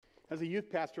as a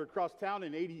youth pastor across town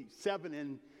in 87,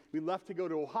 and we left to go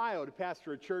to Ohio to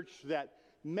pastor a church that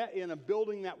met in a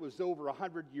building that was over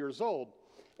 100 years old.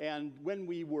 And when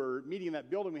we were meeting in that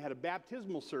building, we had a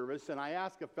baptismal service, and I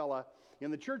asked a fella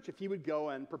in the church if he would go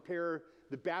and prepare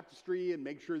the baptistry and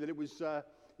make sure that it was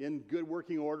in good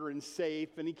working order and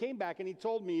safe. And he came back and he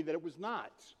told me that it was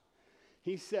not.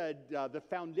 He said the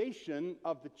foundation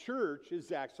of the church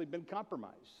has actually been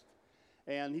compromised.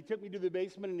 And he took me to the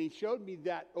basement and he showed me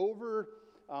that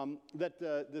that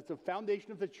the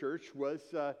foundation of the church was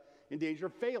in danger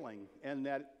of failing, and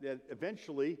that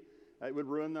eventually it would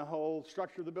ruin the whole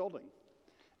structure of the building.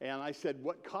 And I said,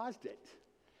 what caused it?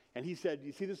 And he said,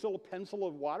 you see this little pencil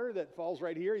of water that falls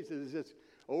right here? He says, it's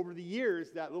over the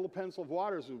years, that little pencil of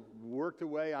water has worked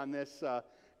away on this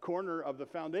corner of the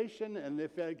foundation, and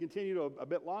if it had continued a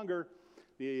bit longer,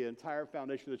 the entire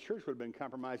foundation of the church would have been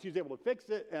compromised. He was able to fix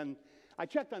it, and I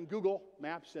checked on Google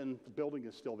Maps, and the building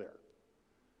is still there.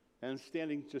 And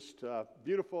standing just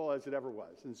beautiful as it ever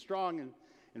was, and strong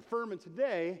and firm. And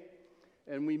today,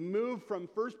 and we move from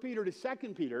 1 Peter to 2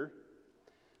 Peter,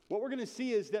 what we're going to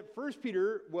see is that 1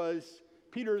 Peter was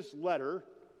Peter's letter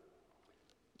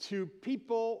to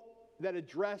people that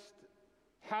addressed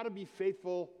how to be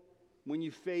faithful when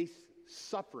you face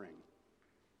suffering.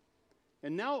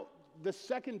 And now the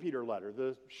 2 Peter letter,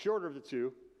 the shorter of the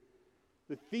two,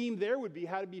 the theme there would be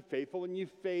how to be faithful when you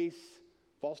face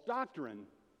false doctrine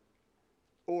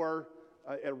or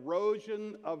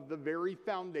erosion of the very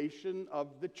foundation of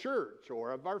the church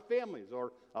or of our families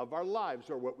or of our lives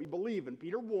or what we believe. And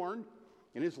Peter warned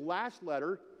in his last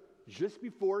letter, just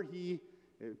before he,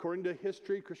 according to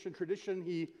history, Christian tradition,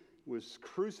 he was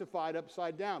crucified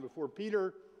upside down. Before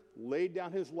Peter laid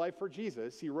down his life for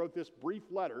Jesus, he wrote this brief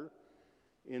letter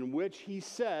in which he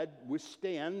said,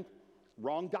 withstand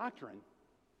wrong doctrine,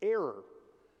 error,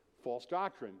 false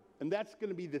doctrine. And that's going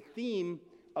to be the theme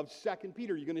of 2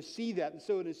 Peter. You're going to see that. And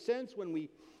so in a sense, when we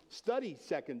study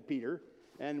 2 Peter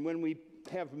and when we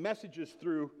have messages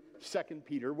through 2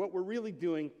 Peter, what we're really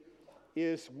doing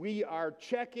is we are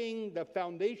checking the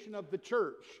foundation of the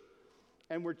church,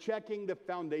 and we're checking the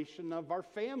foundation of our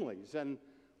families, and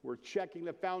we're checking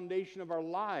the foundation of our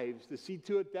lives to see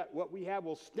to it that what we have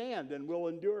will stand and will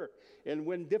endure and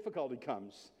when difficulty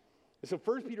comes. And so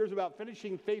 1 Peter is about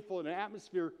finishing faithful in an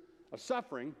atmosphere of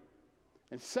suffering,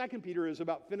 and 2 Peter is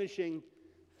about finishing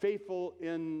faithful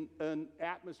in an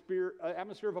atmosphere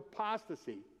of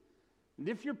apostasy. And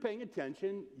if you're paying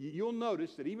attention, you'll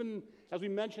notice that even as we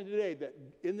mentioned today, that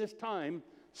in this time,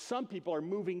 some people are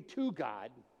moving to God.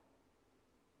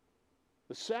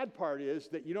 The sad part is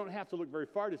that you don't have to look very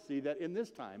far to see that in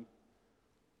this time,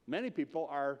 many people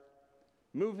are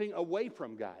moving away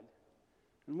from God.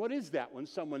 And what is that when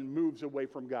someone moves away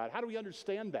from God? How do we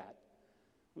understand that?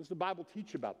 What does the Bible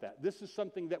teach about that? This is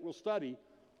something that we'll study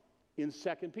in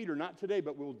 2 Peter. Not today,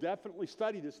 but we'll definitely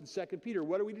study this in 2 Peter.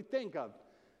 What are we to think of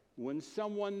when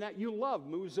someone that you love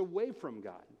moves away from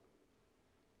God?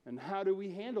 And how do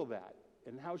we handle that?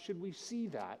 And how should we see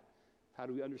that? How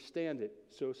do we understand it?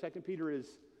 So 2 Peter is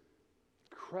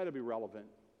incredibly relevant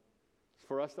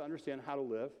for us to understand how to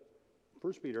live.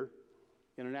 1 Peter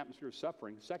in an atmosphere of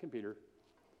suffering. 2 Peter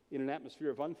in an atmosphere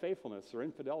of unfaithfulness or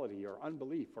infidelity or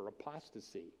unbelief or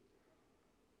apostasy.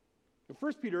 In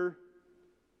 1 Peter,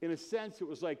 in a sense, it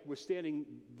was like withstanding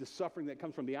the suffering that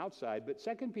comes from the outside. But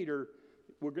 2 Peter,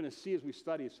 we're going to see as we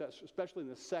study, especially in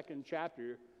the second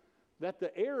chapter, that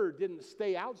the error didn't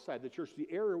stay outside the church. The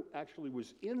error actually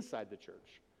was inside the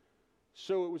church.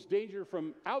 So it was danger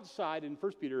from outside in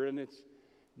 1 Peter, and it's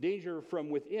danger from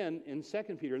within in 2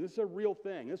 Peter. And this is a real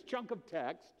thing. This chunk of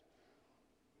text,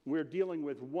 we're dealing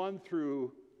with 1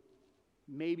 through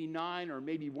maybe 9 or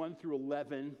maybe 1 through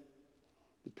 11,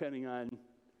 depending on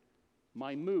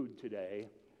my mood today.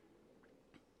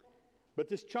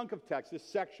 But this chunk of text, this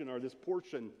section or this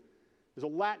portion, is a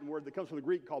Latin word that comes from the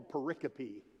Greek called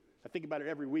pericope. I think about it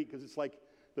every week because it's like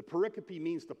the pericope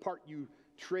means the part you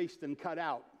traced and cut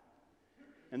out.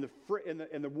 And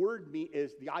the word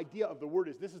is, the idea of the word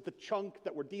is, this is the chunk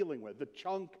that we're dealing with, the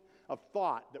chunk of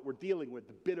thought that we're dealing with,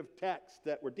 the bit of text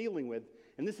that we're dealing with.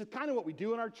 And this is kind of what we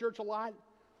do in our church a lot.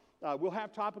 We'll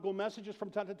have topical messages from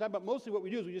time to time, but mostly what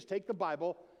we do is we just take the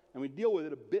Bible and we deal with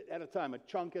it a bit at a time, a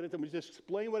chunk at a time. We just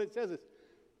explain what it says.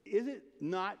 Is it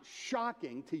not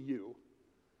shocking to you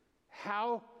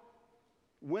how,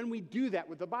 when we do that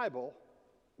with the Bible,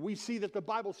 we see that the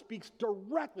Bible speaks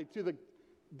directly to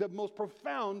the most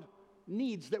profound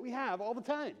needs that we have all the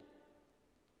time?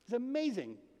 It's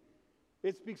amazing.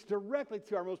 It speaks directly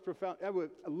to our most profound. I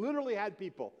literally had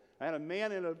people. I had a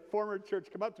man in a former church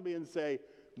come up to me and say,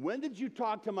 "When did you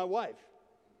talk to my wife?"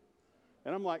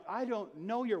 And I'm like, I don't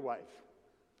know your wife.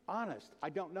 Honest, I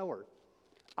don't know her.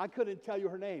 I couldn't tell you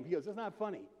her name. He goes, that's not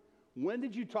funny. When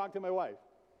did you talk to my wife?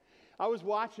 I was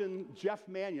watching Jeff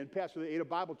Mannion, pastor of the Ada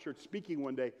Bible Church, speaking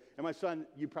one day. And my son,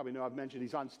 you probably know, I've mentioned,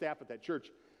 he's on staff at that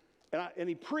church. And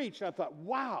he preached, and I thought,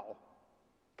 wow,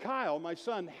 Kyle, my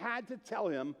son, had to tell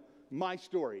him my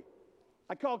story.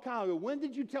 I called Kyle, I go, when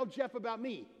did you tell Jeff about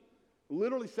me?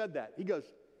 Literally said that. He goes,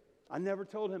 I never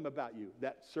told him about you,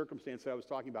 that circumstance that I was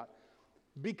talking about.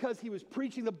 Because he was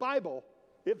preaching the Bible,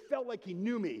 it felt like he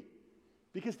knew me.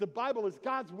 Because the Bible is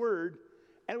God's word,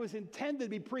 and it was intended to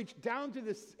be preached down to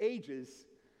the ages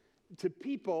to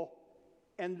people,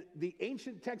 and the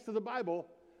ancient text of the Bible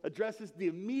addresses the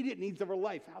immediate needs of our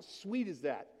life. How sweet is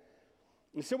that?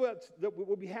 And so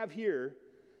what we have here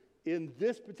in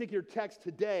this particular text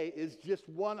today is just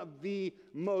one of the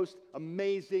most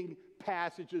amazing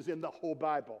passages in the whole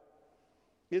Bible.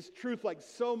 It's truth, like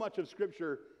so much of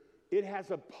Scripture, it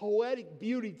has a poetic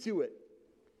beauty to it.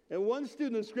 And one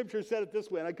student of Scripture said it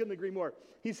this way, and I couldn't agree more.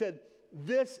 He said,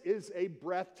 this is a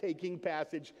breathtaking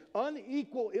passage,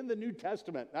 unequal in the New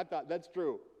Testament. I thought, that's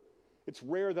true. It's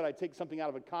rare that I take something out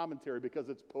of a commentary because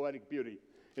it's poetic beauty.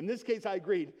 In this case, I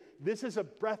agreed. This is a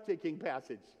breathtaking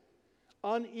passage,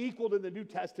 unequaled in the New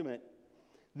Testament.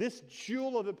 This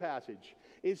jewel of the passage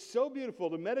is so beautiful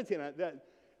to meditate on that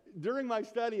during my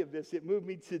study of this, it moved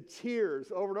me to tears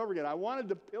over and over again. I wanted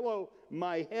to pillow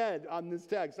my head on this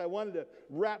text. I wanted to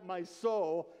wrap my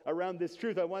soul around this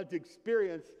truth. I wanted to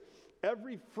experience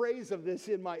every phrase of this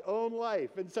in my own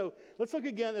life. And so let's look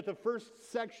again at the first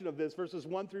section of this, verses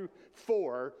 1 through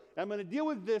 4. I'm going to deal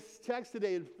with this text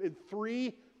today in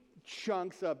three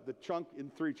chunks of the chunk in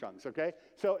three chunks, okay?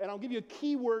 So, and I'll give you a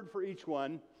key word for each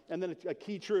one and then a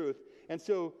key truth. And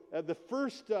so the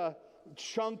first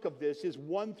chunk of this is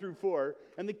 1 through 4,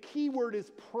 and the key word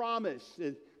is promise.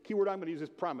 The key word I'm going to use is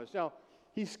promise. Now,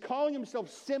 he's calling himself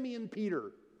Simeon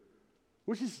Peter,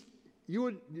 which is,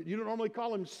 you don't normally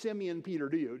call him Simeon Peter,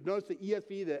 do you? Notice the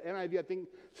ESV, the NIV, I think,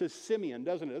 says Simeon,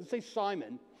 doesn't it? It doesn't say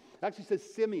Simon. It actually says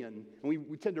Simeon, and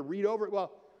we tend to read over it.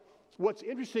 Well, what's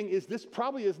interesting is this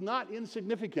probably is not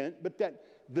insignificant, but that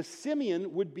the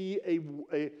Simeon would be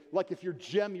a like if you're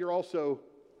Jem, you're also...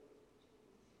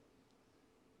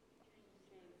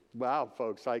 Wow,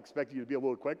 folks, I expected you to be a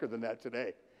little quicker than that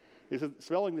today. Is it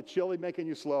smelling the chili making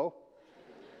you slow?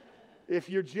 If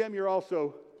you're Jim, you're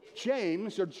also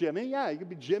James or Jimmy. Yeah, you could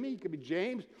be Jimmy, you could be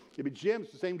James, you could be Jim,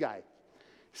 it's the same guy.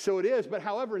 So it is, but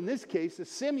however, in this case, the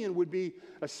Simeon would be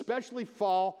especially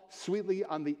fall sweetly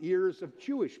on the ears of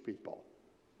Jewish people.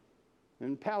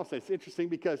 In Palestine, it's interesting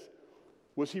because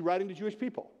was he writing to Jewish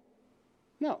people?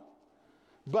 No.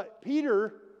 But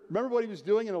Peter, remember what he was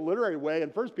doing in a literary way in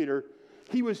 1 Peter?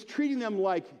 He was treating them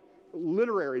like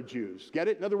literary Jews. Get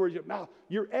it? In other words,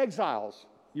 you're exiles.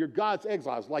 You're God's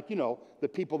exiles, like, the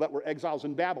people that were exiles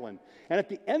in Babylon. And at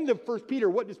the end of 1 Peter,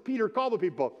 what does Peter call the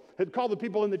people? He called the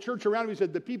people in the church around him. He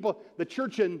said, the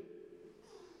church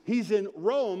he's in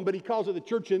Rome, but he calls it the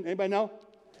church in, anybody know?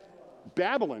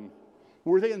 Babylon.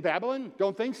 Were they in Babylon?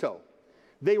 Don't think so.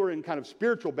 They were in kind of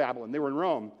spiritual Babylon. They were in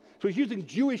Rome. So he's using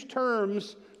Jewish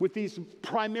terms with these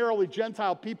primarily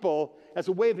Gentile people as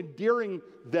a way of endearing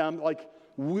them, like,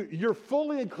 you're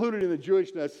fully included in the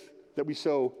Jewishness that we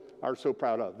are so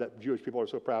proud of, that Jewish people are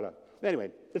so proud of. Anyway,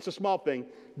 it's a small thing,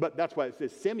 but that's why it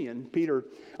says Simeon, Peter,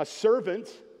 a servant,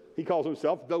 he calls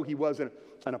himself, though he was an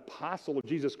apostle of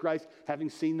Jesus Christ, having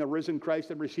seen the risen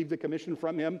Christ and received a commission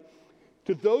from him,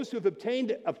 to those who have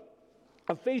obtained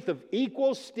a faith of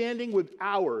equal standing with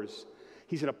ours.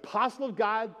 He's an apostle of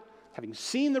God, having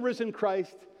seen the risen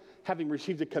Christ, having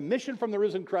received a commission from the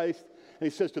risen Christ,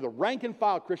 and he says to the rank and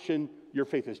file Christian, your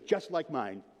faith is just like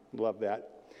mine. Love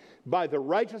that. By the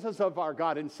righteousness of our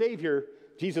God and Savior,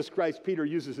 Jesus Christ, Peter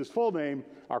uses his full name,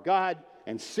 our God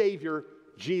and Savior,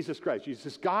 Jesus Christ. Jesus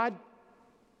is God,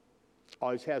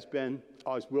 always has been,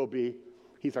 always will be.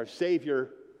 He's our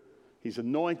Savior. He's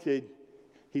anointed.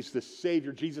 He's the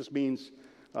Savior. Jesus means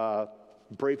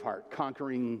Braveheart,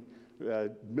 conquering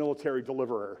military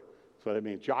deliverer. That's what I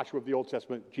mean. Joshua of the Old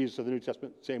Testament, Jesus of the New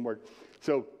Testament, same word.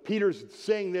 So Peter's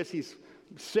saying this. He's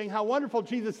saying how wonderful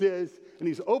Jesus is, and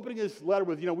he's opening his letter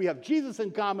with, we have Jesus in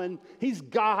common. He's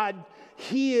God.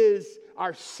 He is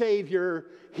our Savior.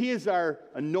 He is our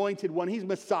anointed one. He's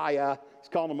Messiah. He's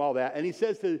calling him all that. And he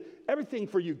says to everything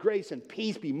for you, grace and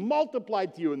peace be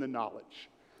multiplied to you in the knowledge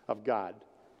of God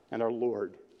and our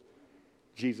Lord,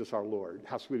 Jesus our Lord.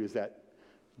 How sweet is that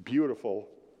beautiful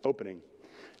opening?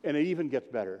 And it even gets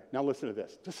better. Now listen to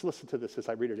this. Just listen to this as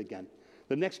I read it again.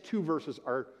 The next two verses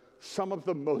are some of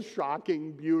the most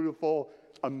shocking, beautiful,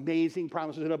 amazing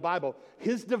promises in the Bible.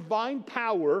 His divine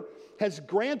power has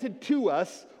granted to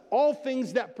us all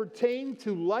things that pertain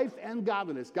to life and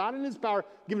godliness. God in his power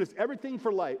given us everything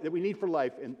for life that we need for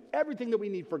life and everything that we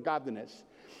need for godliness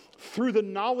through the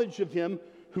knowledge of him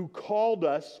who called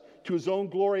us to his own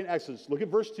glory and excellence. Look at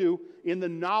verse 2. In the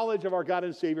knowledge of our God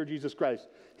and Savior, Jesus Christ.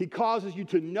 He causes you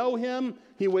to know him.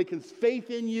 He awakens faith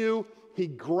in you. He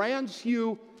grants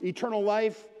you eternal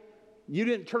life. You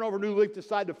didn't turn over a new leaf,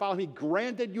 decide to follow him. He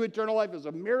granted you eternal life as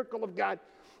a miracle of God.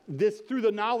 This through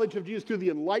the knowledge of Jesus, through the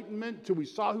enlightenment, till we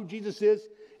saw who Jesus is.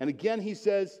 And again, he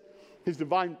says, his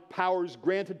divine powers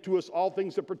granted to us all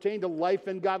things that pertain to life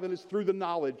and godliness through the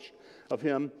knowledge of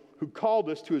him who called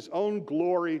us to his own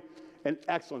glory and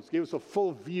excellence. Gave us a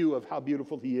full view of how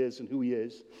beautiful he is and who he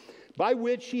is. By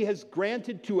which he has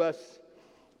granted to us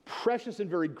precious and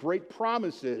very great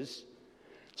promises,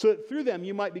 so that through them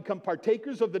you might become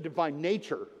partakers of the divine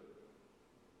nature.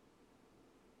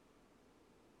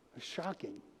 It's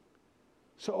shocking.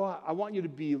 So I want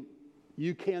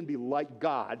you can be like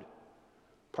God,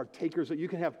 partakers that you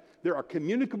can have. There are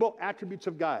communicable attributes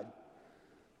of God.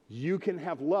 You can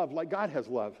have love like God has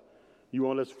love. You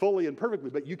won't as fully and perfectly,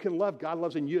 but you can love. God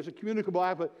loves, and you as a communicable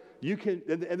attribute. You can,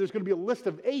 and there's going to be a list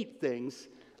of 8 things,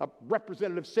 a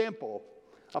representative sample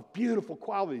of beautiful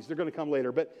qualities. They're going to come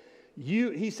later, but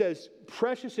he says,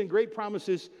 precious and great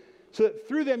promises, so that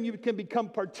through them you can become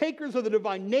partakers of the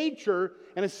divine nature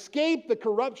and escape the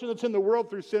corruption that's in the world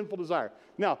through sinful desire.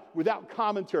 Now, without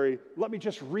commentary, let me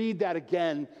just read that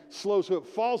again, slow, so it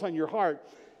falls on your heart.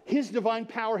 His divine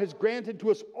power has granted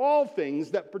to us all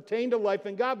things that pertain to life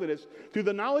and godliness through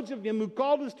the knowledge of him who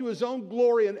called us to his own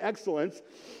glory and excellence,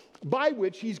 by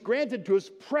which he's granted to us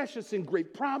precious and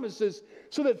great promises,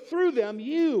 so that through them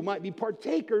you might be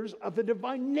partakers of the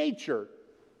divine nature,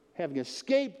 having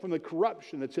escaped from the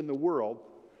corruption that's in the world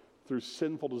through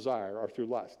sinful desire or through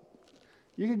lust.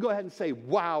 You can go ahead and say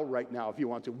wow right now if you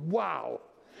want to. Wow.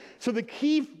 So the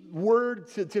key word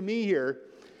to me here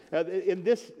in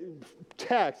this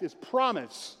text is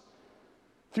promise.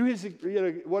 Through his,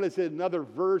 what is it, another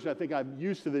version, I think I'm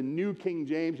used to the New King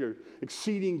James, or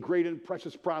exceeding great and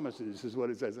precious promises is what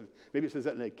it says. Maybe it says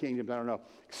that in the King James, I don't know.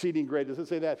 Exceeding great, does it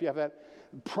say that if you have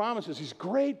that? Promises, these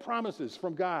great promises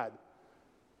from God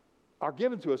are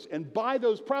given to us. And by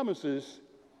those promises,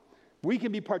 we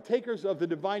can be partakers of the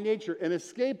divine nature and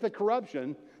escape the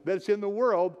corruption that's in the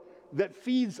world that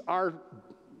feeds our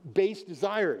base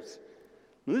desires.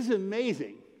 Now, this is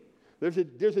amazing. There's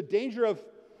a danger of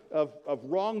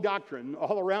wrong doctrine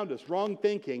all around us, wrong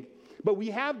thinking. But we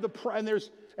have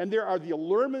and there are the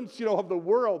allurements, of the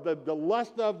world, the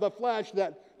lust of the flesh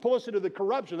that pull us into the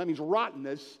corruption. That means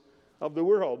rottenness of the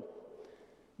world.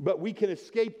 But we can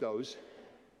escape those.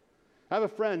 I have a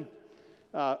friend,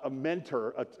 a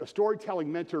mentor, a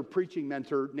storytelling mentor, preaching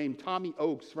mentor named Tommy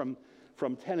Oakes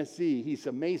from Tennessee. He's an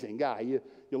amazing guy.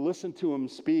 You listen to him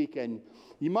speak, and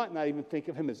you might not even think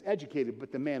of him as educated,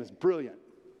 but the man is brilliant.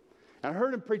 And I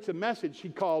heard him preach a message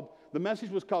the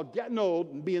message was called Getting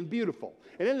Old and Being Beautiful.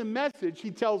 And in the message, he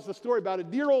tells the story about a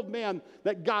dear old man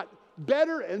that got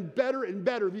better and better and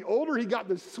better. The older he got,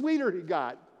 the sweeter he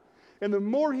got. And the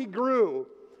more he grew,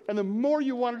 and the more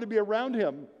you wanted to be around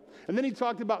him. And then he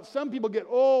talked about some people get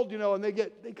old, and they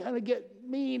kind of get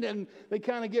mean, and they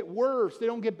kind of get worse. They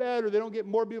don't get better. They don't get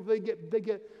more beautiful. They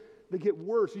get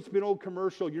worse. It used to be an old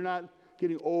commercial. You're not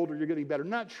getting older, you're getting better.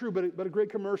 Not true, but a great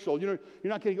commercial. You're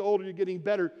not getting older, you're getting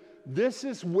better. This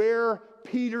is where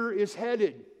Peter is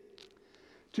headed,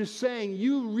 to saying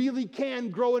you really can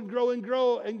grow and grow and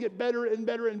grow and get better and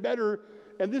better and better.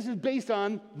 And this is based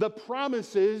on the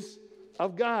promises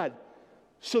of God.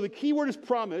 So the key word is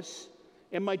promise.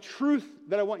 And my truth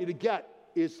that I want you to get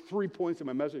is 3 points in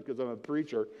my message because I'm a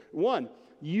preacher. 1,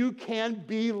 you can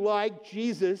be like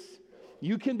Jesus.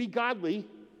 You can be godly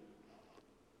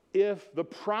if the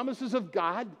promises of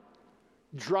God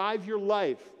drive your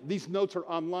life. These notes are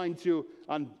online too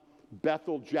on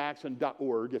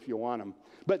betheljackson.org if you want them.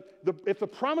 But if the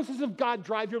promises of God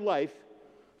drive your life,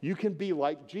 you can be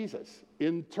like Jesus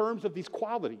in terms of these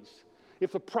qualities.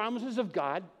 If the promises of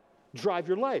God drive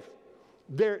your life.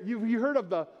 You heard of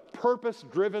the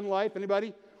purpose-driven life?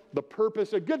 Anybody? The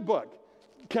Purpose, a good book.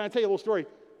 Can I tell you a little story?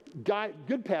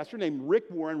 Good pastor named Rick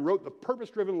Warren wrote The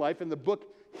Purpose-Driven Life, and the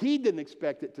book, he didn't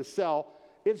expect it to sell.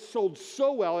 It sold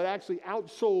so well, it actually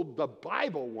outsold the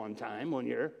Bible one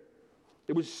year.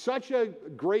 It was such a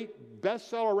great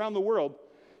bestseller around the world.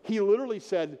 He literally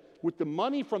said, with the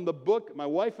money from the book, my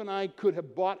wife and I could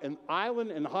have bought an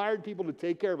island and hired people to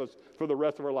take care of us for the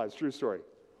rest of our lives. True story.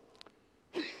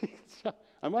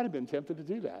 I might have been tempted to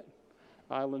do that.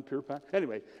 Island, pure pie.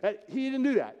 Anyway, he didn't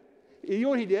do that. You know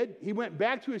what he did? He went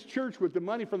back to his church with the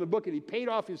money from the book, and he paid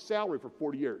off his salary for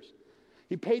 40 years.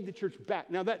 He paid the church back.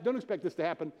 Now, don't expect this to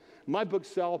happen. My books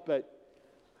sell, but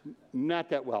not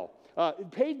that well. He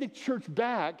paid the church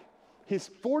back his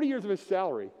 40 years of his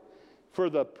salary for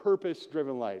the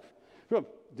purpose-driven life.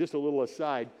 Just a little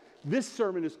aside, this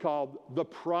sermon is called The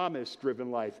Promise-Driven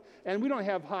Life. And we don't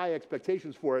have high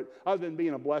expectations for it other than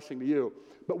being a blessing to you.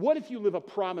 But what if you live a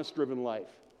promise-driven life?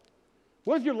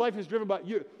 What if your life is driven by,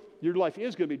 your life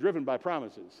is going to be driven by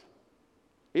promises.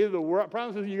 Either the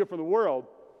promises you get from the world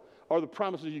or the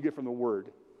promises you get from the Word.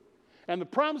 And the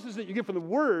promises that you get from the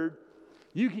Word,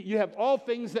 you have all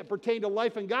things that pertain to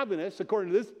life and godliness,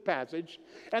 according to this passage.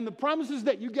 And the promises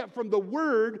that you get from the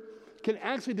Word can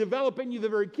actually develop in you the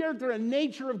very character and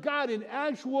nature of God in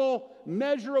actual,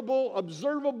 measurable,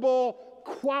 observable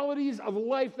qualities of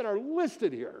life that are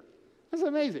listed here. That's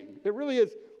amazing. It really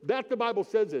is. That the Bible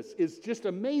says this is just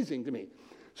amazing to me.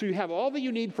 So you have all that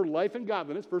you need for life and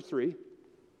godliness, verse 3.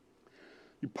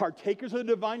 You're partakers of the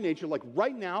divine nature. Like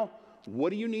right now, what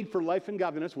do you need for life and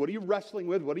godliness? What are you wrestling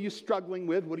with? What are you struggling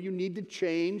with? What do you need to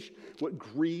change? What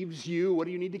grieves you? What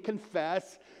do you need to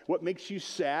confess? What makes you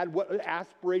sad? What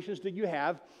aspirations do you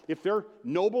have? If they're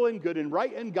noble and good and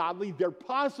right and godly, they're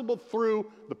possible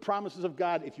through the promises of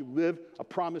God if you live a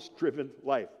promise-driven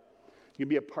life. You can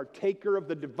be a partaker of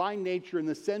the divine nature in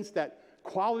the sense that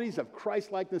qualities of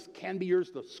Christ-likeness can be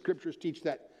yours. The scriptures teach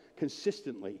that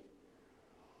consistently.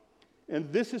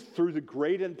 And this is through the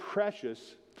great and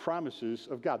precious promises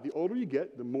of God. The older you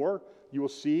get, the more you will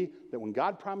see that when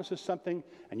God promises something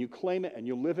and you claim it and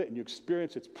you live it and you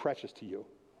experience it's precious to you.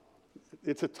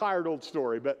 It's a tired old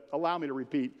story, but allow me to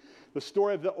repeat. The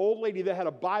story of the old lady that had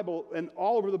a Bible, and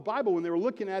all over the Bible, when they were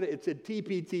looking at it, it said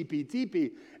TP, TP,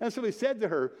 TP. And somebody said to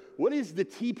her, what is the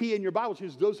TP in your Bible? She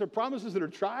says, those are promises that are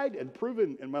tried and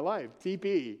proven in my life.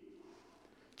 TP.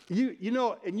 You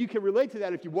know, and you can relate to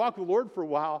that if you walk with the Lord for a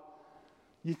while.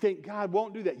 You think God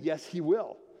won't do that. Yes, He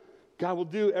will. God will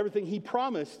do everything He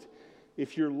promised.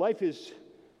 If your life is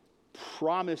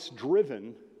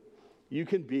promise-driven, you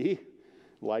can be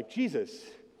like Jesus.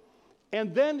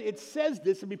 And then it says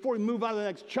this, and before we move on to the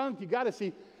next chunk, you got to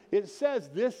see, it says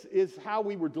this is how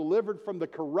we were delivered from the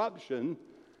corruption,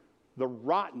 the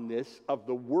rottenness of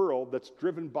the world that's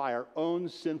driven by our own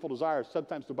sinful desires.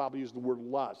 Sometimes the Bible uses the word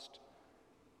lust.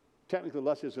 Technically,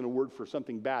 lust isn't a word for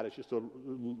something bad. It's just a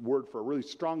word for a really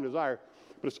strong desire.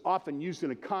 But it's often used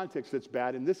in a context that's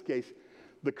bad. In this case,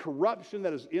 the corruption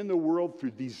that is in the world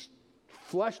through these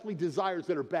fleshly desires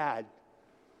that are bad.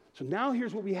 So now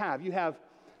here's what we have. You have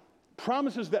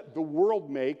promises that the world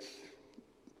makes,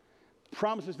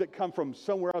 promises that come from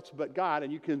somewhere else but God,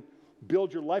 and you can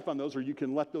build your life on those, or you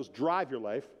can let those drive your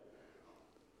life,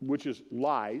 which is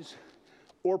lies,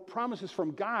 or promises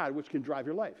from God, which can drive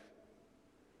your life.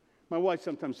 My wife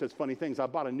sometimes says funny things. I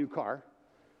bought a new car,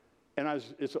 and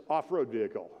it's an off-road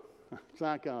vehicle. It's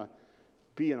not going to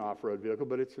be an off-road vehicle,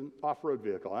 but it's an off-road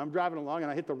vehicle. I'm driving along,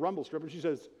 and I hit the rumble strip, and she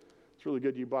says, it's really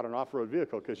good you bought an off-road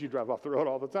vehicle because you drive off the road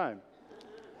all the time.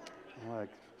 I'm like,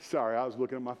 sorry, I was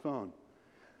looking at my phone.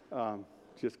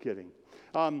 Just kidding.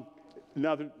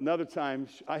 Another time,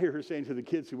 I hear her saying to the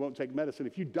kids who won't take medicine,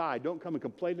 if you die, don't come and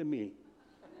complain to me.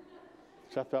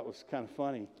 Which I thought was kind of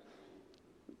funny.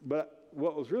 But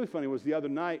what was really funny was the other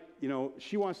night, you know,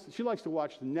 she likes to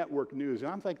watch the network news,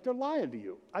 and I'm like, they're lying to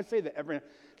you. I say that every night.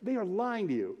 They are lying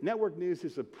to you. Network news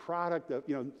is a product of,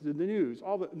 you know, the news,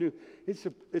 all the news. It's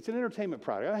an entertainment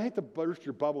product. I hate to burst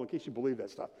your bubble in case you believe that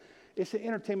stuff. It's an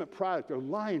entertainment product. They're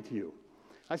lying to you.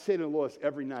 I say to Lois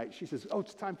every night. She says, oh,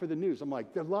 it's time for the news. I'm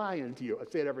like, they're lying to you. I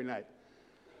say it every night.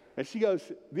 And she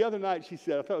goes, the other night, she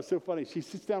said, I thought it was so funny. She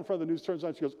sits down in front of the news, turns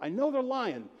on, she goes, I know they're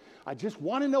lying. I just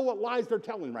want to know what lies they're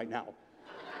telling right now.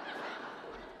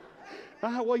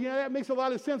 Well, yeah, that makes a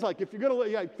lot of sense. Like, if you're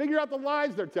going to figure out the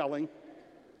lies they're telling,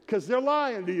 because they're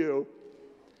lying to you.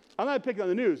 I'm not picking on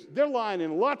the news. They're lying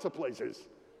in lots of places.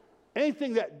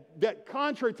 Anything that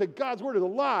contrary to God's word is a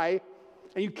lie,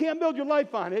 and you can't build your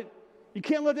life on it, you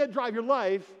can't let that drive your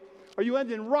life, or you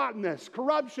end in rottenness,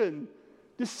 corruption,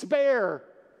 despair,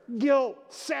 guilt,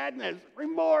 sadness,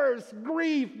 remorse,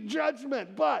 grief,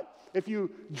 judgment. But if your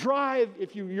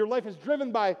life is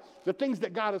driven by the things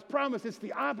that God has promised, it's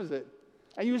the opposite.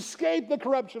 And you escape the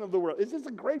corruption of the world. Is this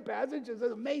a great passage? Is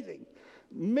this amazing?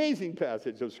 Amazing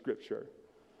passage of Scripture.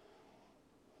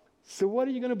 So what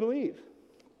are you going to believe?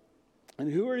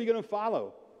 And who are you going to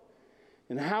follow?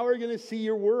 And how are you going to see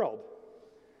your world?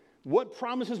 What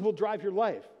promises will drive your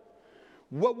life?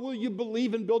 What will you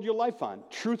believe and build your life on?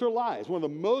 Truth or lies? One of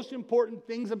the most important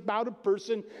things about a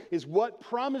person is what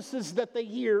promises that they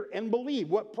hear and believe.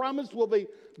 What promise will they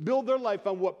build their life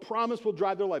on? What promise will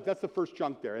drive their life? That's the first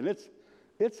chunk there. And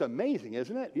it's amazing,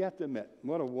 isn't it? You have to admit,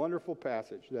 what a wonderful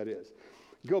passage that is.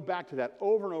 Go back to that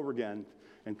over and over again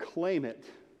and claim it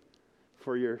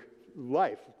for your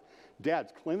life.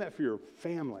 Dads, claim that for your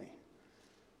family.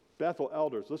 Bethel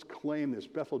elders, let's claim this.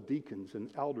 Bethel deacons and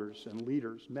elders and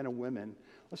leaders, men and women,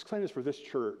 let's claim this for this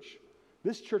church.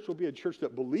 This church will be a church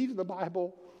that believes the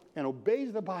Bible and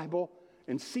obeys the Bible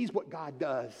and sees what God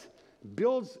does,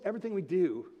 builds everything we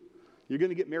do. You're going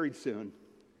to get married soon.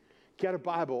 Get a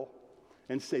Bible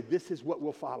and say, this is what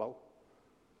we'll follow.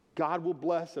 God will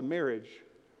bless a marriage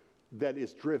that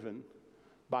is driven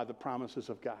by the promises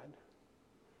of God.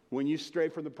 When you stray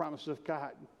from the promises of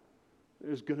God,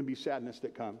 there's going to be sadness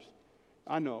that comes.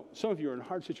 I know some of you are in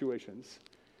hard situations,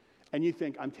 and you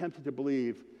think, I'm tempted to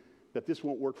believe that this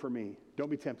won't work for me. Don't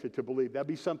be tempted to believe. That'd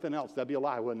be something else. That'd be a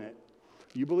lie, wouldn't it?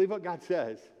 You believe what God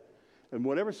says, and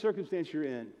whatever circumstance you're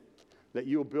in, that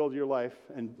you'll build your life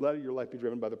and let your life be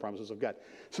driven by the promises of God.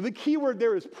 So the key word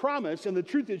there is promise, and the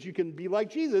truth is you can be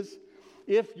like Jesus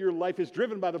if your life is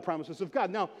driven by the promises of God.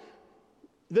 Now,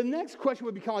 the next question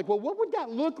would become like, well, what would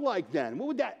that look like then? What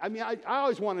would that, I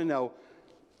always want to know.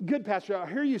 Good, Pastor, I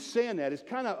hear you saying that. It's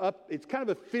kind of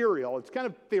ethereal. It's kind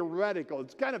of theoretical.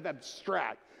 It's kind of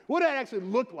abstract. What would that actually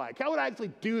look like? How would I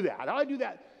actually do that? How do I do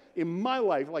that in my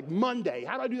life, like Monday?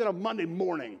 How do I do that on Monday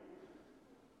morning?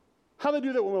 How do I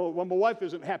do that when my wife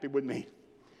isn't happy with me?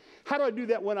 How do I do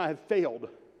that when I have failed?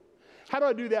 How do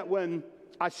I do that when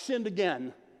I sinned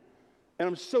again and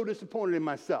I'm so disappointed in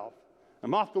myself?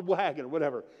 I'm off the wagon or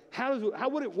whatever.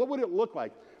 What would it look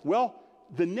like? Well,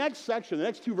 the next section, the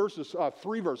next three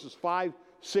verses, 5,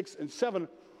 6, and 7,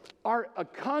 are a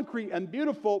concrete and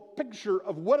beautiful picture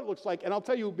of what it looks like. And I'll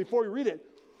tell you before we read it,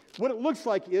 what it looks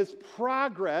like is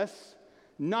progress,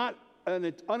 not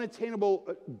an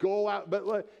unattainable goal out,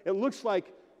 but it looks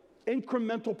like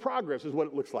incremental progress is what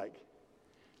it looks like.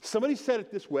 Somebody said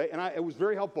it this way, and it was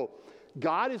very helpful.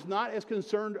 God is not as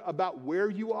concerned about where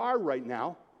you are right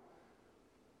now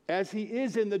as he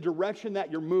is in the direction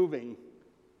that you're moving.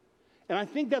 And I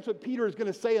think that's what Peter is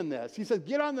going to say in this. He says,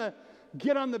 get on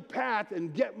the path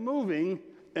and get moving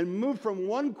and move from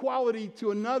one quality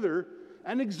to another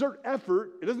and exert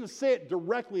effort. It doesn't say it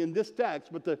directly in this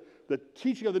text, but the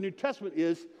teaching of the New Testament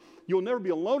is you'll never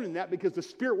be alone in that because the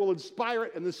Spirit will inspire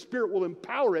it and the Spirit will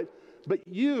empower it. But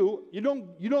you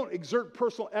don't exert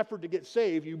personal effort to get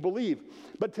saved, you believe.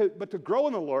 But to grow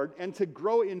in the Lord and to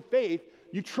grow in faith,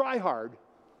 you try hard.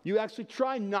 You actually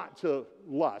try not to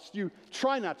lust. You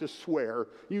try not to swear.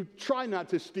 You try not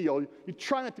to steal. You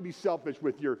try not to be selfish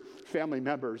with your family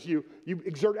members. You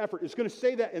exert effort. It's going to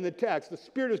say that in the text. The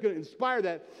Spirit is going to inspire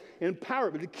that and empower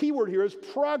it. But the key word here is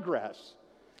progress.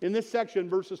 In this section,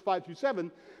 verses 5 through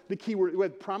 7, the key word, we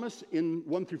had promise in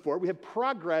 1 through 4. We have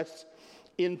progress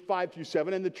in 5 through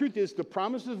 7. And the truth is, the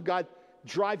promises of God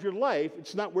drive your life.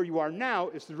 It's not where you are now.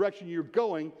 It's the direction you're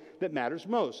going that matters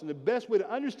most. And the best way to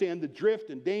understand the drift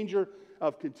and danger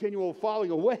of continual falling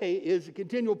away is a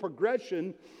continual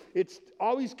progression. It's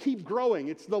always keep growing.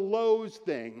 It's the Lowe's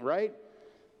thing, right?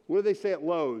 What do they say at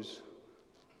Lowe's?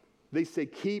 They say,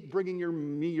 keep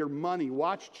bringing me your money.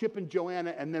 Watch Chip and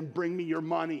Joanna and then bring me your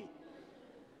money.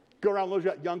 Go around Lowe's,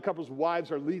 young couples'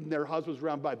 wives are leading their husbands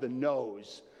around by the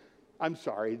nose. I'm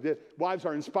sorry, the wives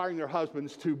are inspiring their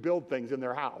husbands to build things in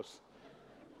their house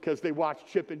because they watch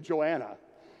Chip and Joanna.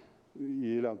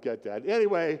 You don't get that.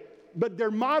 Anyway, but their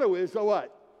motto is,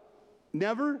 what?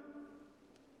 Never?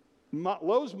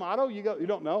 Lowe's motto, you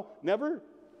don't know? Never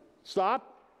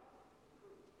stop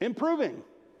improving.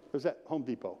 Or is that Home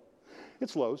Depot?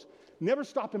 It's Lowe's. Never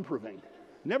stop improving.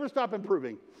 Never stop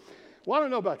improving. Well, I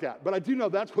don't know about that, but I do know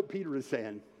that's what Peter is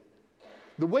saying.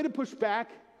 The way to push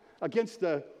back against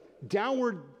the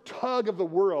downward tug of the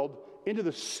world into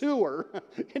the sewer,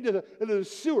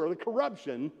 the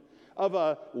corruption of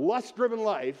a lust-driven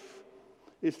life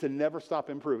is to never stop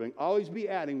improving. Always be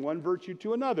adding one virtue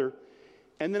to another,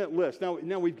 and then it lists.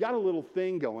 Now we've got a little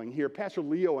thing going here. Pastor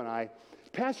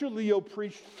Leo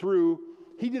preached through,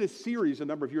 he did a series a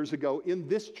number of years ago in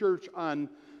this church on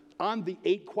the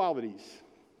 8 qualities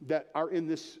that are in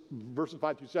this verses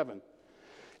 5 through 7.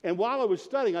 And while I was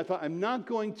studying, I thought, I'm not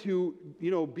going to,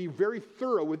 be very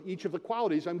thorough with each of the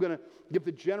qualities. I'm going to give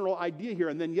the general idea here.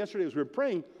 And then yesterday, as we were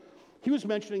praying, he was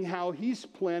mentioning how he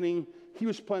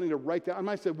was planning to write down. And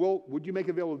I said, well, would you make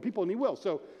it available to people? And he will.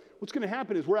 So what's going to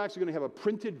happen is we're actually going to have a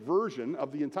printed version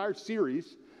of the entire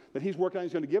series that he's working on.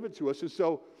 He's going to give it to us. And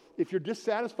so if you're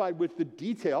dissatisfied with the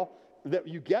detail, that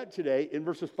you get today in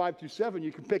verses 5 through 7,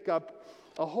 you can pick up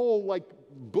a whole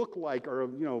book-like or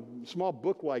small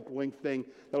book-like length thing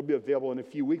that'll be available in a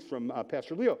few weeks from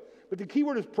Pastor Leo. But the key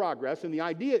word is progress, and the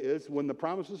idea is when the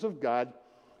promises of God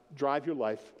drive your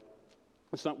life,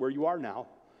 it's not where you are now,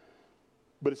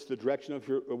 but it's the direction of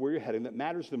where you're heading that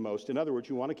matters the most. In other words,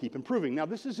 you want to keep improving. Now,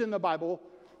 this is in the Bible.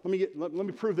 Let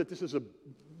me prove that this is a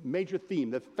major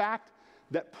theme. The fact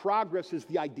that progress is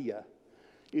the idea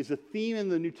is a theme in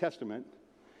the New Testament.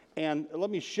 And let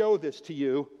me show this to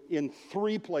you in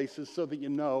 3 places so that you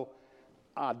know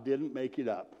I didn't make it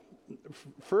up.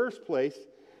 First place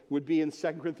would be in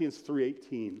 2 Corinthians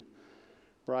 3:18,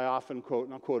 where I often quote,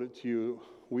 and I'll quote it to you,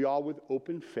 "We all with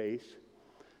open face,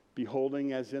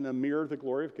 beholding as in a mirror the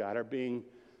glory of God, are being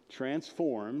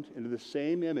transformed into the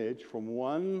same image from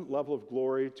one level of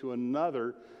glory to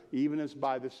another, even as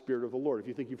by the Spirit of the Lord." If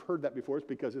you think you've heard that before, it's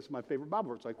because it's my favorite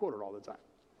Bible verse. I quote it all the time.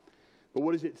 But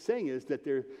what is it saying is that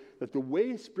the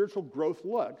way spiritual growth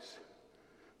looks,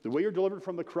 the way you're delivered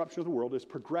from the corruption of the world is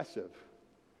progressive.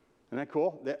 Isn't that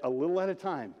cool? That a little at a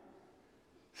time.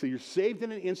 So you're saved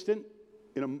in an instant,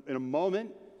 in a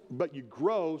moment, but you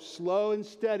grow slow and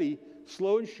steady,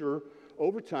 slow and sure.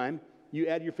 Over time, you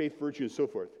add your faith, virtue, and so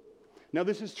forth. Now,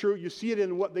 this is true. You see it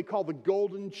in what they call the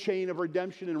golden chain of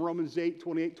redemption in Romans 8,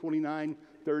 28, 29,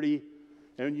 30.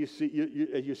 And you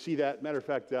see that. Matter of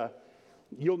fact,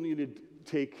 you'll need to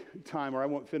take time, or I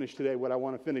won't finish today what I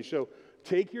want to finish. So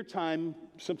take your time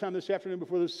sometime this afternoon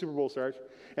before the Super Bowl starts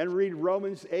and read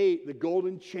Romans 8, the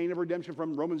golden chain of redemption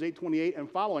from Romans 8, 28 and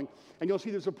following. And you'll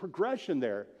see there's a progression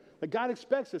there that God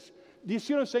expects us. Do you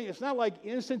see what I'm saying? It's not like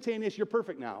instantaneous, you're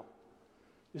perfect now.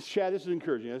 Chad, this is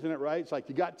encouraging, isn't it, right? It's like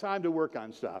you got time to work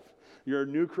on stuff. You're a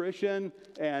new Christian,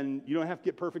 and you don't have to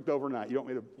get perfect overnight. You don't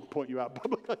want me to point you out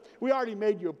publicly. We already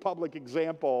made you a public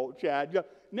example, Chad.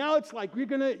 Now it's like you're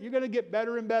gonna get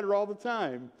better and better all the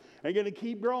time. And you're going to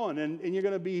keep growing, and you're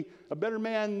going to be a better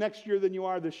man next year than you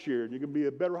are this year. And you're going to be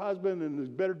a better husband and a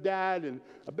better dad and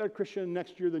a better Christian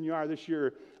next year than you are this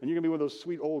year. And you're going to be one of those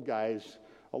sweet old guys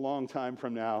a long time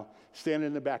from now, standing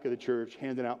in the back of the church,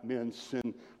 handing out mints,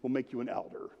 and we'll make you an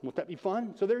elder. Won't that be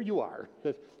fun? So there you are.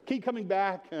 Just keep coming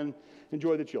back and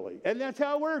enjoy the chili. And that's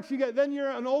how it works. Then you're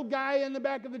an old guy in the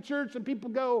back of the church, and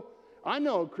people go, I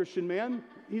know a Christian man.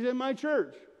 He's in my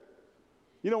church.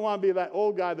 You don't want to be that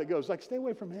old guy that goes, stay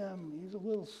away from him. He's a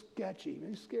little sketchy.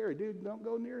 He's scary, dude. Don't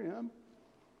go near him.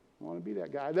 I want to be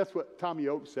that guy. That's what Tommy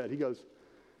Oakes said. He goes,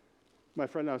 my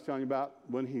friend I was telling you about,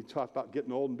 when he talked about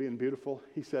getting old and being beautiful,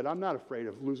 he said, I'm not afraid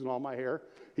of losing all my hair.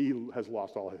 He has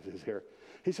lost all of his hair.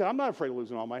 He said, I'm not afraid of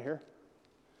losing all my hair.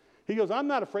 He goes, I'm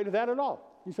not afraid of that at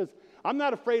all. He says, I'm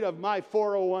not afraid of my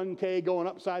 401k going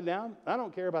upside down. I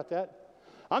don't care about that.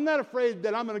 I'm not afraid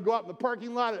that I'm going to go out in the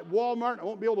parking lot at Walmart and I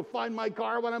won't be able to find my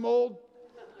car when I'm old.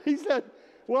 He said,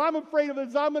 what I'm afraid of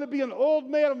is I'm going to be an old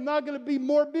man. I'm not going to be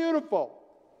more beautiful.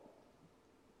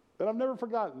 And I've never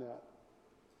forgotten that.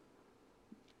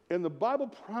 And the Bible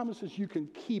promises you can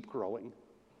keep growing.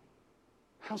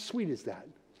 How sweet is that?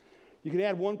 You can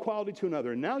add one quality to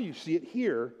another. And now you see it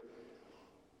here.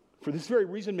 For this very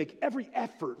reason, make every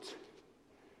effort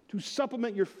to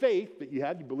supplement your faith that you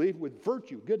have, you believe, with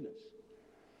virtue, goodness.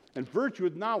 And virtue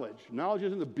with knowledge. Knowledge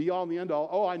isn't the be-all and the end-all.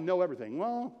 Oh, I know everything.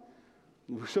 Well,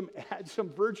 add some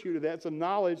virtue to that, some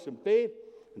knowledge, some faith,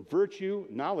 and virtue,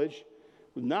 knowledge.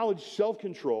 With knowledge,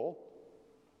 self-control.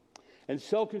 And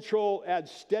self-control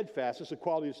adds steadfastness, the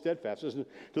quality of steadfastness. And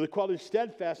to the quality of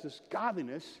steadfastness,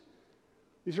 godliness.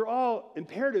 These are all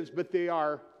imperatives, but they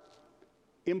are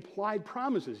implied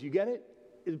promises. You get it?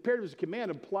 Imperative is a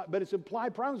command, but it's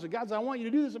implied promises. God says, I want you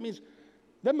to do this. It means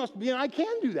that must be, and I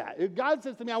can do that. If God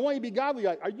says to me, I want you to be godly,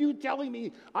 are you telling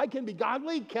me I can be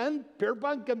godly?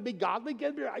 Pierpont can be godly?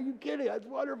 Are you kidding? That's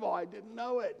wonderful. I didn't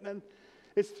know it. And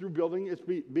it's through building, it's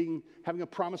having a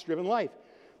promise-driven life.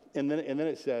 And then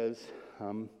it says,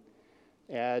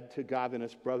 add to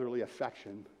godliness brotherly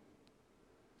affection.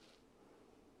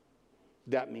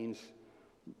 That means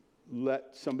let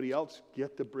somebody else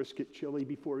get the brisket chili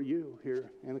before you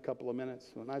here in a couple of minutes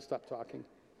when I stop talking.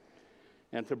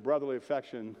 And to brotherly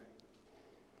affection,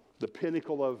 the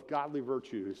pinnacle of godly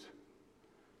virtues,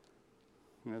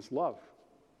 and it's love.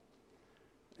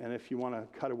 And if you want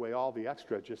to cut away all the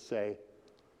extra, just say,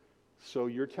 so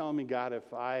you're telling me, God,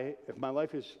 if I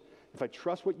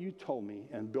trust what you told me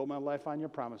and build my life on your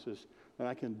promises, then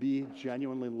I can be a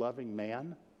genuinely loving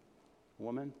man,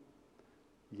 woman?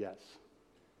 Yes.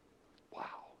 Wow.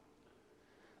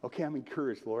 Okay, I'm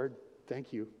encouraged, Lord.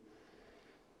 Thank you.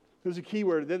 There's a key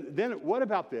word. Then what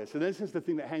about this? And this is the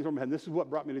thing that hangs over my head. This is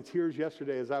what brought me to tears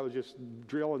yesterday as I was just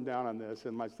drilling down on this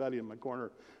in my study in my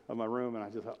corner of my room. And I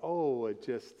just thought,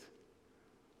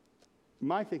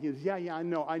 my thinking is, yeah, I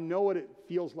know what it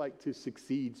feels like to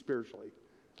succeed spiritually.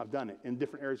 I've done it in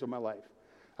different areas of my life.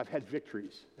 I've had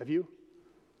victories. Have you?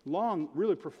 Long,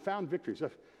 really profound victories.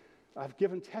 I've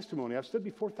given testimony. I've stood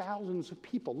before thousands of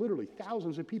people, literally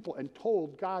thousands of people, and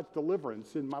told God's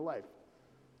deliverance in my life.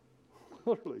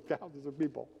 Literally thousands of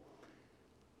people.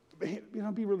 Be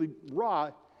really raw.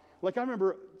 Like I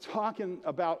remember talking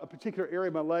about a particular area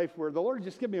of my life where the Lord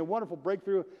just gave me a wonderful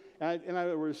breakthrough. And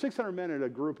there were 600 men in a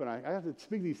group, and I had to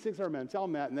speak to these 600 men, tell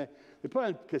them that. And they put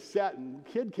on a cassette, and a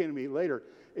kid came to me later,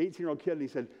 18-year-old kid, and he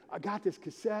said, I got this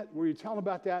cassette. Were you telling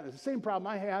about that? And it's the same problem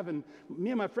I have, and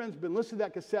me and my friends have been listening to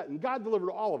that cassette, and God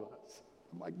delivered all of us.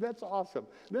 I'm like, that's awesome.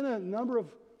 Then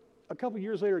a couple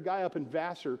years later, a guy up in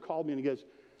Vassar called me, and he goes,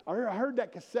 I heard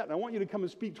that cassette, and I want you to come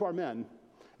and speak to our men.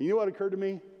 And you know what occurred to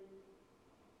me?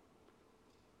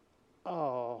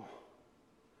 Oh,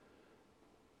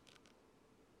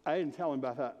 I didn't tell him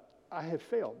about that. I have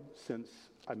failed since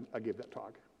I gave that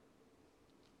talk.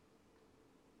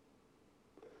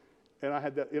 And I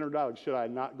had that inner dialogue, should I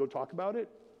not go talk about it?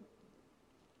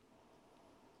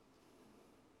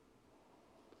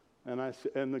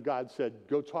 And the God said,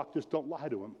 go talk, just don't lie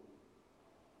to him.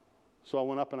 So I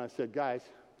went up and I said, guys,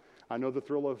 I know the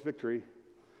thrill of victory.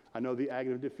 I know the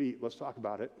agony of defeat. Let's talk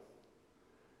about it.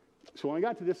 So when I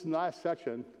got to this last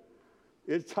section,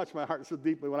 it touched my heart so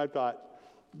deeply when I thought,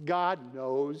 God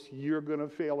knows you're going to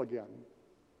fail again.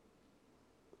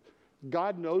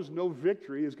 God knows no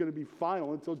victory is going to be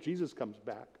final until Jesus comes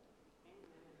back.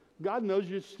 God knows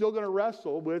you're still going to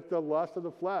wrestle with the lust of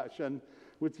the flesh and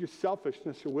with your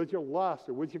selfishness or with your lust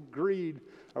or with your greed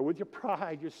or with your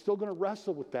pride. You're still going to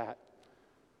wrestle with that.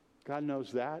 God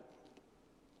knows that.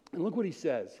 And look what he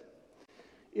says.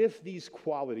 If these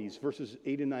qualities, verses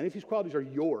 8 and 9, if these qualities are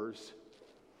yours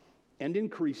and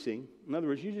increasing, in other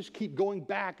words, you just keep going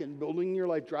back and building your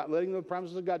life, letting the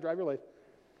promises of God drive your life,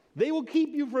 they will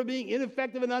keep you from being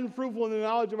ineffective and unfruitful in the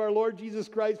knowledge of our Lord Jesus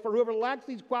Christ. For whoever lacks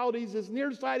these qualities is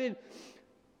nearsighted,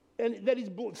 and that he's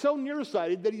so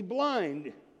nearsighted that he's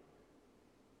blind.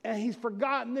 And he's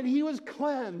forgotten that he was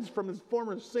cleansed from his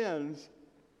former sins.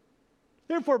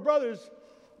 Therefore, brothers,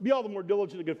 be all the more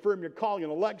diligent to confirm your calling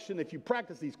and election. If you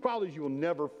practice these qualities, you will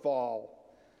never fall.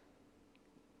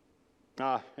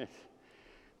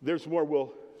 There's more.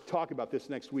 We'll talk about this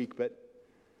next week, but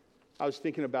I was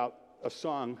thinking about a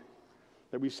song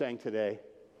that we sang today.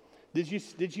 Did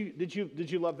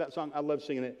you love that song? I love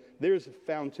singing it. There's a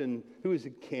fountain, who is a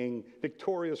king,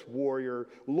 victorious warrior,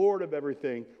 Lord of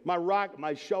everything, my rock,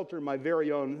 my shelter, my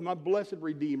very own, my blessed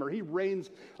Redeemer. He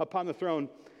reigns upon the throne.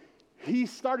 He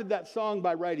started that song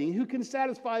by writing, who can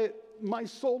satisfy my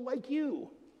soul like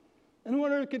you? And who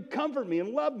on earth could comfort me and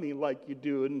love me like you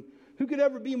do? And who could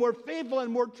ever be more faithful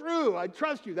and more true? I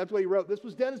trust you. That's what he wrote. This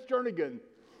was Dennis Jernigan.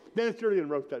 Dennis Jernigan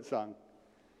wrote that song.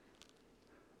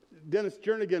 Dennis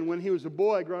Jernigan, when he was a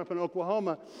boy growing up in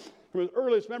Oklahoma, his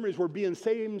earliest memories were being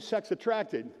same-sex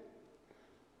attracted.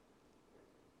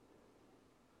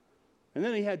 And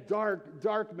then he had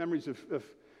dark memories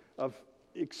of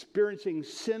experiencing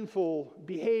sinful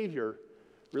behavior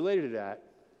related to that.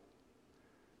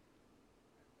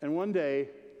 And one day,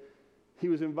 he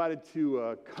was invited to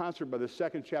a concert by the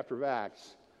second chapter of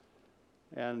Acts,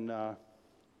 and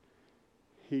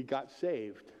he got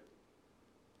saved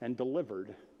and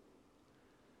delivered.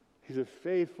 He's a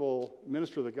faithful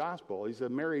minister of the gospel. He's a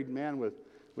married man with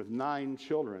 9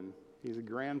 children. He's a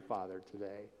grandfather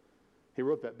today. He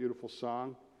wrote that beautiful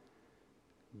song.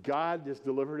 God just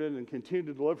delivered him and continued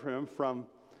to deliver him from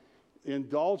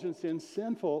indulgence in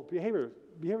sinful behavior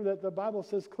that the Bible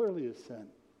says clearly is sin.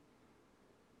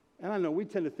 And I know we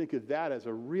tend to think of that as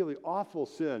a really awful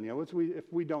sin. You know,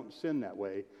 if we don't sin that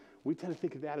way, we tend to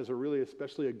think of that as a really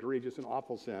especially egregious and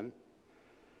awful sin.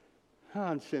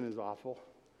 And sin is awful.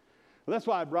 Well, that's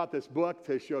why I brought this book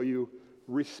to show you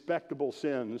respectable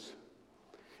sins.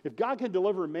 If God can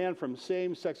deliver a man from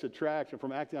same-sex attraction,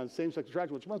 from acting on same-sex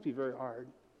attraction, which must be very hard,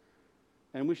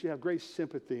 and we should have great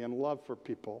sympathy and love for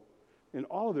people in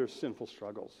all of their sinful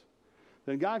struggles,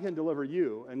 then God can deliver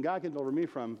you, and God can deliver me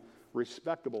from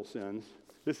respectable sins.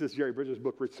 This is Jerry Bridges'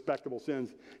 book, Respectable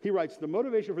Sins. He writes, the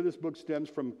motivation for this book stems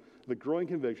from the growing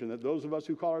conviction that those of us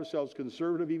who call ourselves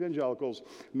conservative evangelicals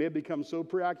may have become so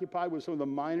preoccupied with some of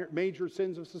the major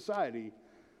sins of society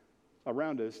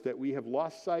around us that we have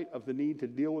lost sight of the need to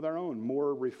deal with our own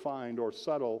more refined or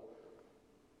subtle,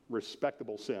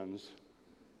 respectable sins.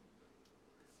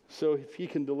 So if he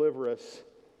can deliver us,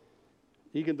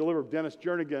 he can deliver Dennis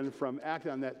Jernigan from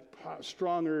acting on that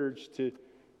strong urge to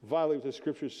violate what the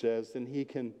Scripture says, then he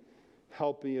can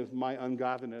help me with my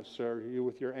ungodliness or you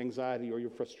with your anxiety or your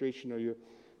frustration or your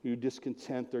your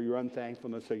discontent or your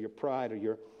unthankfulness or your pride or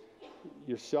your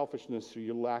selfishness or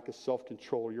your lack of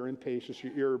self-control, or your impatience,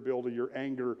 your irritability, your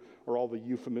anger, or all the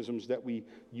euphemisms that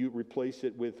you replace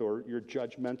it with, or your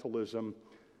judgmentalism.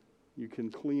 You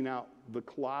can clean out the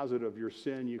closet of your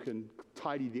sin. You can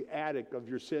tidy the attic of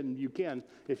your sin. You can,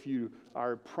 if you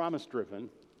are promise-driven.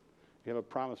 You have a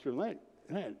promise-driven. Isn't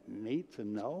that neat to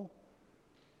know?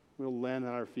 We'll land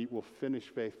on our feet. We'll finish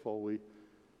faithful. We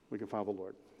can follow the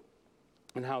Lord.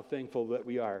 And how thankful that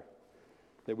we are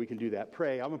that we can do that.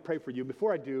 Pray. I'm going to pray for you.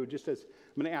 Before I do, I'm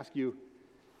going to ask you,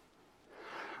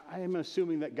 I am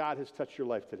assuming that God has touched your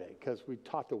life today because we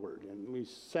taught the Word and we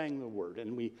sang the Word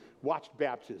and we watched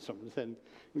baptisms and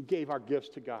we gave our gifts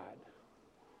to God.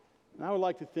 And I would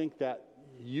like to think that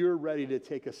you're ready to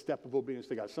take a step of obedience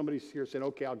to God. Somebody's here saying,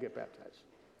 okay, I'll get baptized.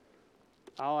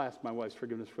 I'll ask my wife's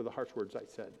forgiveness for the harsh words I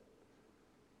said.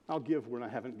 I'll give when I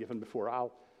haven't given before.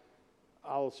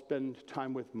 I'll spend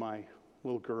time with my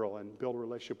little girl and build a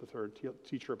relationship with her and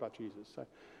teach her about Jesus.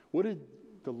 What did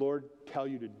the Lord tell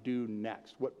you to do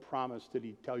next? What promise did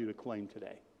he tell you to claim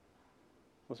today?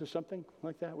 Was there something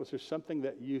like that? Was there something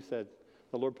that you said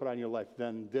the Lord put on your life?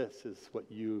 Then this is what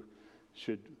you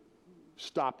should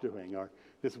stop doing, or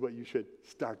this is what you should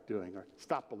start doing, or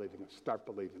stop believing, or start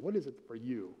believing. What is it for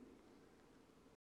you?